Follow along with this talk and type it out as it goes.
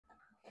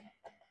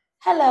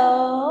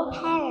Hello.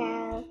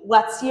 Hello,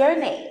 What's your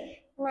name?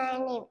 my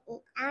name is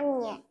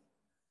Anya.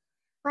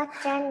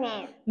 What's your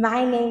name?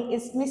 My name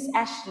is Miss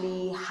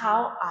Ashley.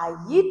 How are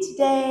you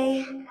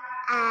today?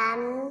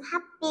 I'm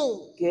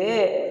happy.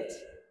 Good.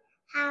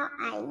 How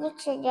are you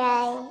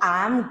today?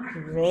 I'm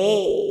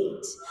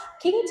great.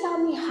 Can you tell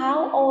me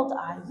how old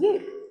are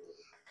you?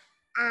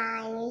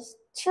 I'm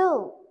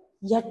 2.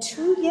 You're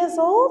 2 years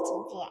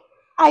old? Yeah.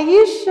 Are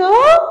you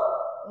sure?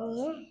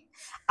 Yeah.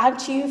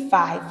 Aren't you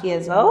 5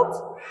 years old?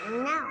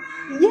 No.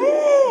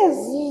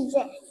 Yes.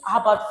 Yes. How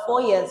about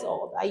 4 years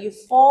old? Are you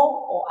 4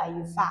 or are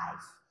you 5?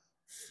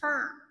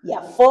 4.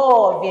 Yeah,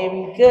 4.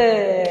 Very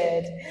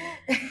good.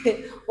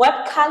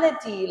 What color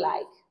do you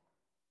like?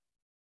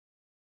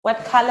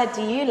 What color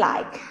do you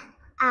like?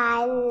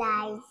 I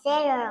like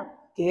zero.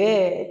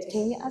 Good.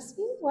 Can you ask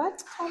me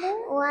what color?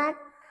 What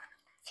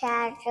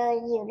color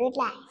you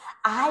like?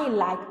 I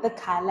like the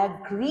color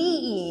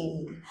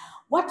green.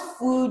 What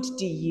food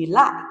do you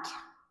like?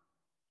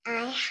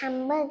 I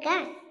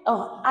hamburger.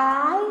 Oh,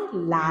 I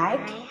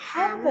like I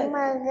hamburger.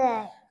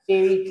 hamburger.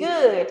 Very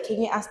good.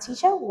 Can you ask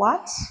teacher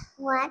what?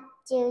 What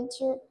do you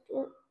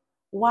do?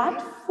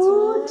 What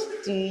food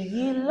do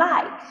you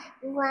like?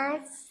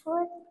 What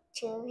food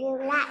do you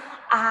like?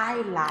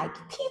 I like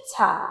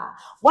pizza.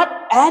 What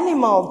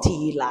animal do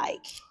you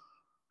like?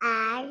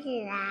 I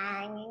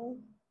like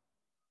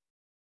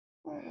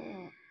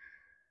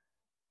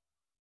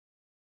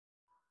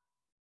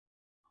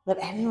What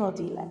animal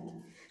do you like?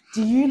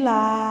 Do you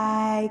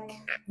like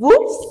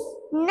wolves?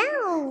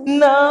 no.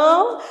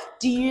 No.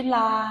 Do you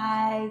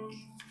like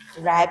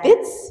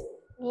rabbits?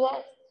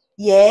 Yes.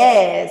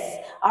 Yes.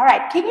 All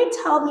right. Can you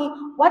tell me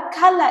what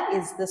color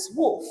is this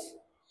wolf?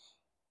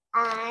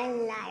 I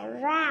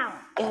like brown.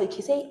 You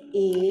can say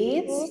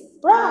it's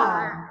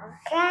brown.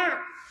 Brown.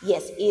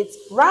 Yes, it's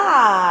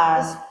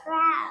brown. It's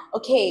brown.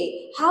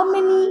 Okay. How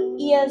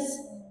many ears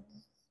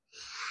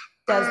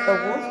does the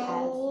wolf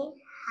have?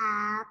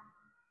 I have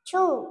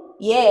 2.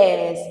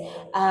 Yes.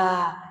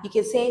 You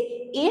can say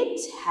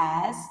it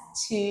has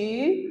 2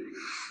 ears.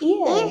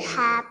 It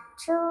has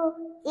 2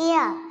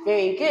 ears.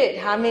 Very good.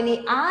 How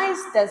many eyes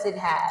does it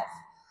have?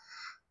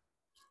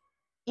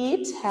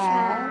 It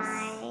has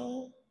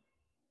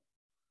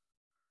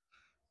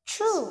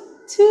 2.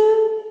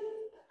 2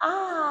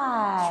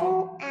 eyes.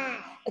 2 eyes.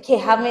 Okay,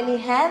 how many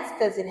hands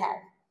does it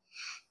have?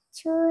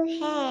 2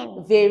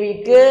 hands.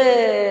 Very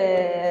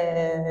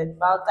good.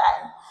 Well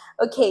done.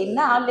 Okay,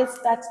 now let's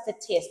start the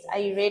test. Are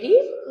you ready?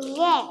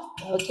 Yes.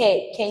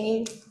 Okay, can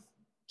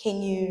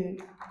you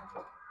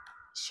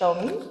show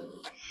me?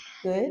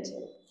 Good.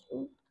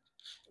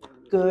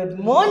 Good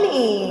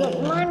morning.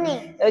 Good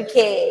morning.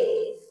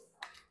 Okay.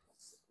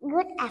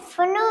 Good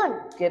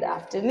afternoon. Good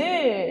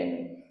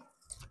afternoon.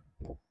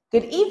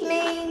 Good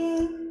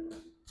evening.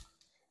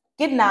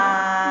 Good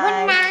night.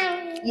 Good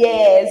night.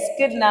 Yes,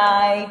 good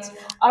night.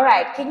 All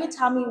right, can you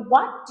tell me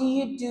what do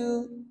you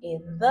do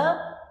in the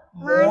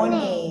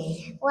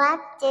morning? What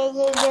do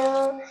you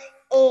do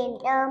in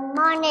the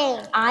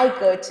morning? I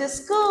go to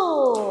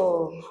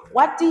school.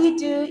 What do you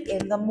do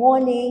in the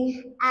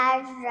morning? I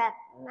rub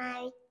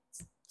my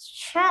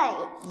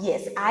shirt.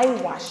 Yes, I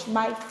wash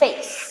my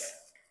face.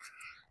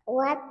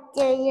 What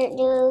do you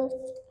do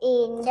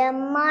in the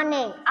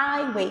morning?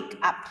 I wake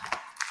up.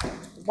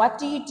 What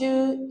do you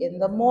do in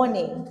the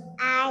morning?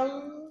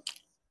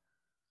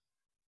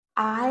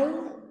 I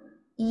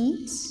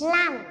eat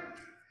lunch.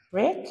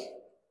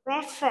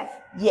 Breakfast.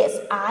 Yes,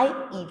 I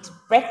eat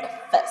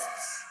breakfast.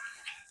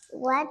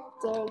 What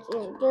do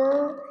you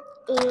do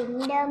in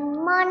the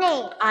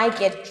morning? I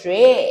get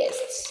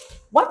dressed.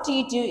 What do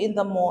you do in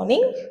the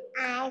morning?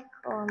 I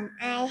comb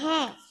my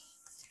hair.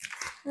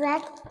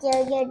 What do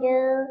you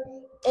do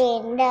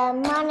in the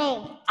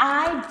morning?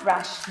 I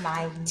brush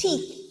my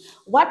teeth.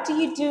 What do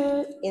you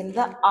do in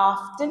the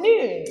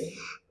afternoon?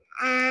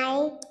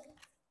 I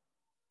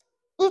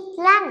eat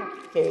lunch.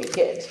 Very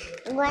good.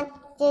 What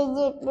do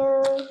you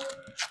do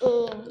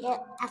in the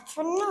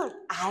afternoon?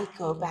 I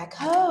go back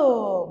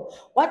home.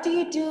 What do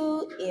you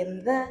do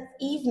in the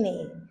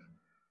evening?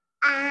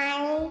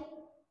 I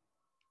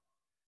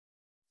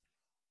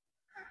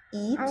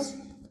Eat lunch.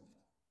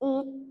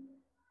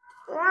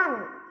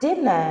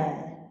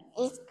 dinner.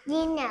 Eat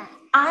dinner.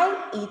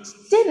 I eat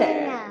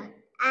dinner.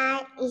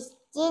 I eat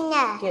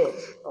dinner. Good.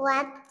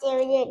 What do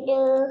you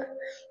do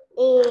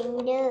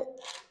in the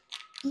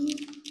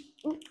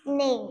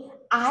evening?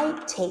 I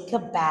take a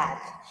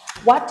bath.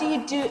 What do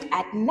you do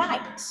at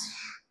night?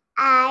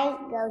 I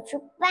go to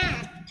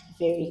bed.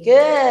 Very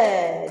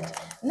good.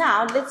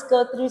 Now let's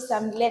go through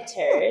some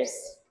letters.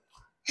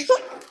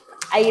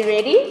 Are you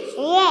ready?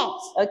 Yes.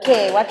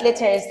 Okay, what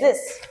letter is this?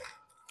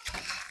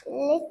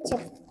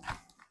 Letter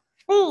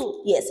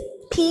P. Yes,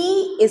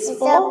 P is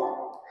for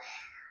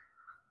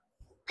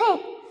pig.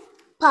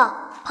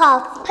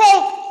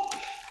 Pig.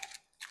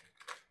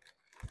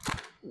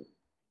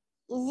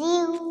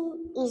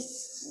 U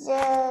is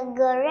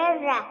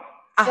gorilla.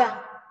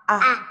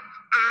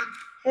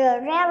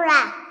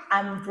 Gorilla.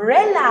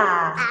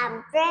 umbrella.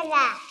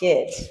 Umbrella.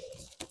 Good.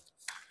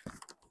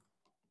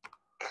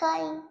 K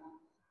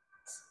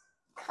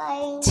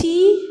K T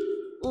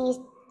is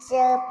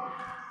the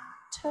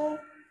turtle.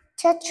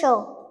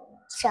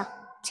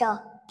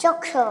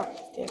 Turtle.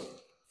 Good.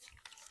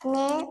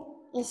 Net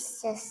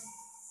is the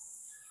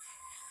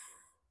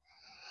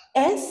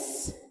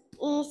S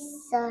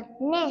is the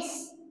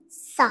nest.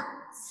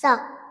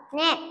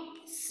 Net.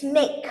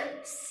 snake.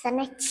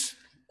 Snake.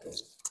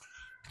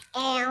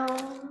 L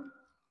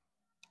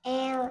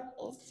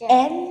is the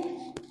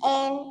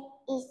N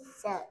is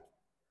the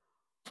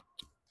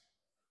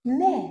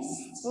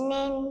nest.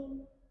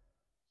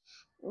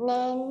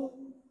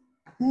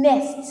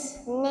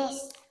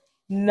 Nest.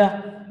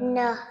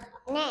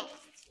 Nest.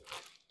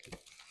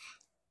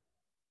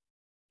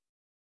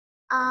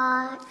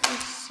 R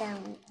is the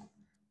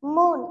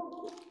moon.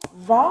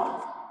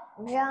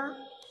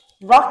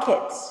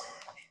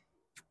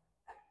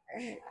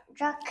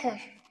 Rocket.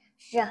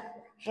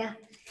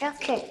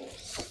 Rocket.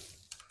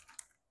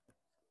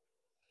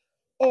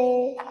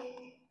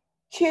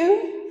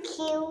 Q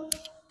Q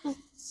is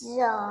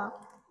the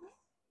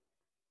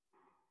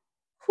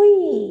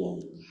queen.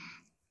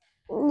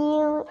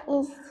 U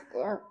is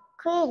the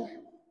queen.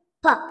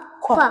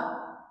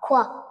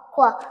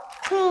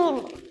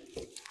 Queen.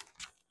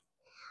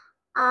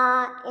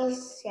 R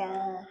is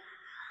the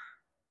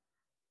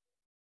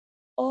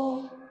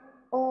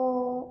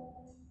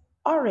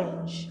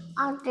Orange.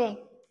 orange.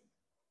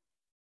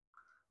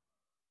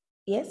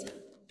 Yes.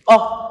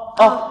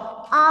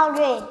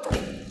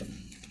 Orange.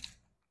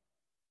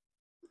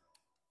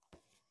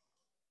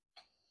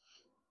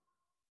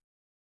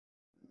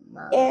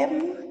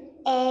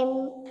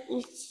 M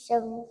is the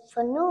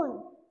afternoon.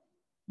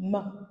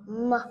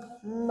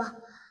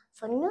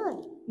 Afternoon.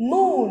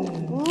 Moon.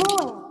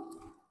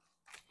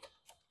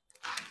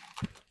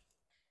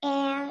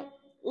 L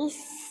is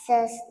the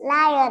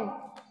lion.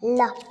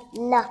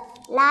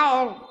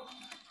 Lion.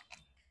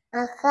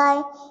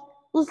 K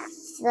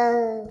is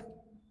the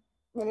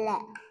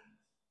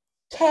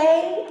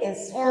K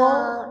is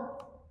for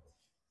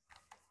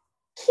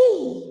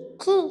key.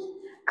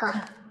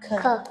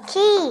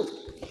 key.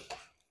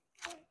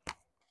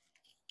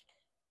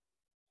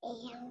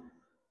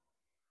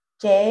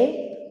 J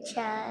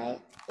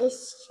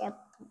Is the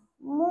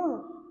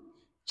moon.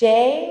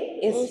 J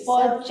is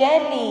for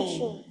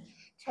jelly.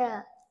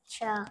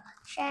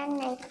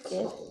 Jelly.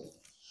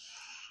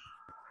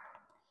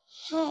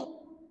 Head.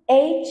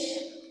 H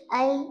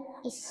A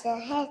is the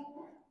head.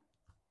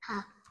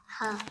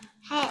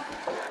 Head.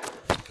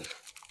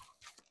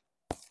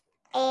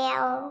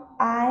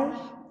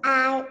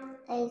 I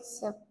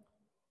is the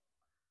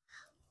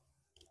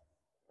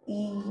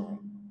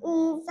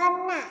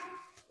Ivana.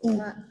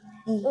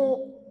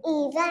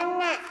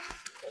 Ivana.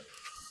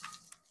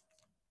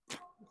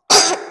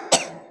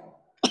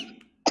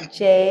 G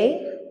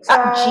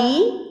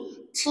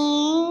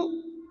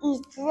is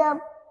the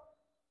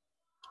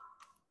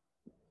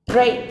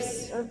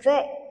grapes.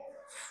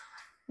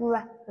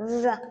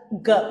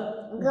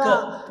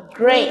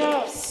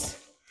 Grapes.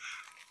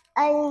 A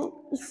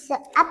is the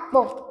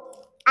apple.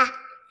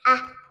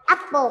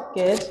 Apple.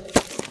 Good.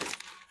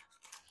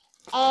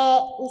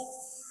 A is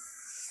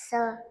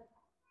the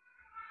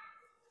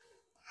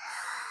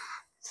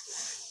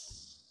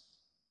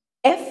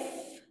F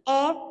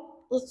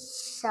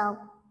is the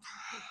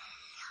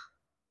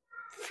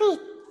feet.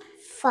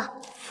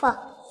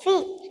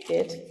 Feet.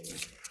 Good.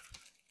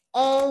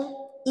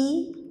 E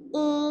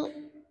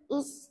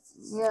is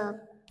the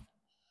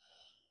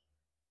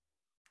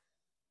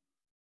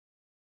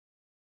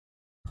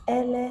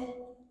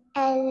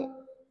elephant.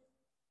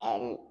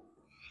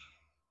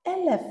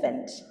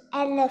 elephant.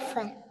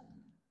 Elephant.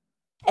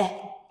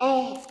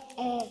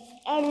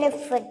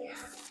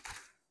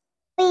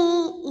 B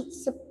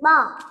is the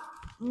ball.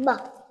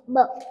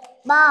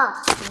 Ball.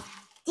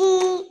 D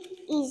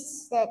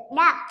is the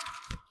duck.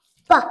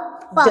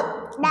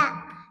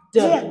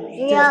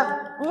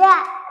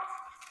 Duck.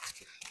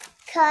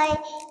 K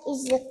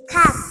is the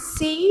cat.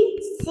 C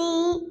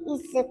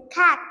is the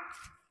cat.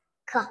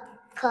 Cat.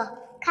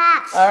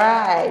 All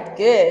right,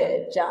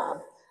 good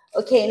job.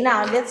 Okay,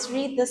 now let's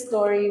read the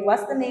story.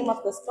 What's the name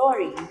of the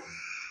story?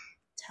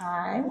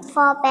 Time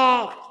for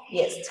bed.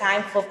 Yes,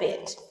 time for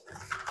bed.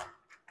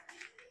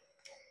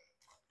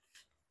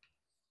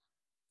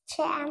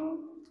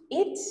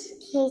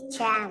 It's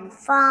time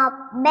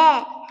for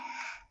bed.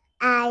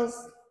 I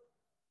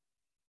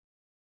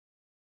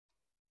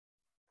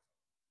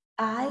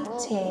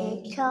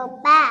take a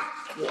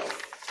bath. Yes.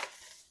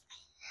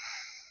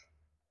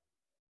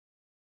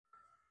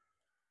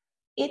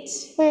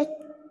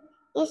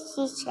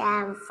 It's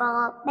time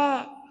for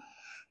bed.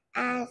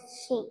 I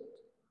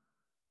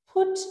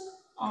put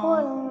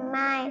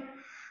my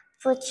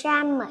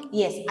pajamas.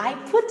 Yes, I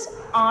put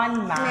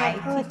on my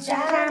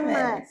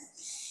pajamas.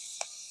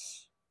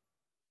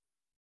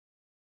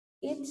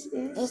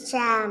 It's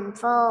time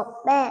for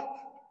bed.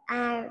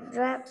 I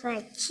rub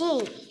my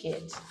cheek.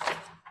 Good.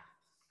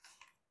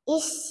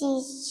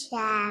 It's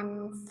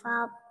time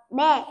for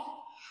bed.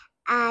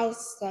 I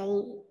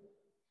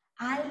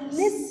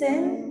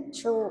listen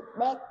to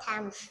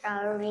bedtime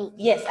story.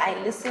 Yes,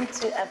 I listen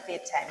to a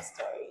bedtime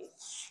story.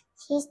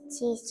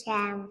 It's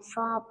time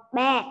for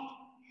bed.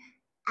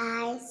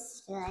 I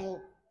sleep.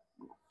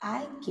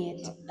 I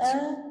get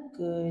a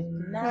good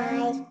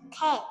night.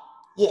 Cat.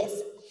 Yes.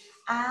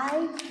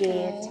 I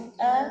get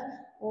a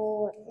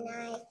good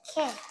night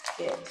cat.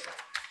 good.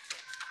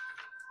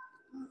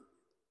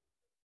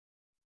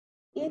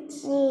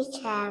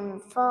 It's time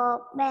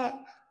for bed.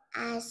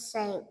 I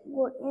say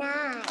good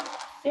night.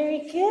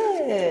 Very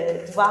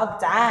good. Well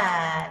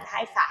done.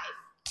 High five.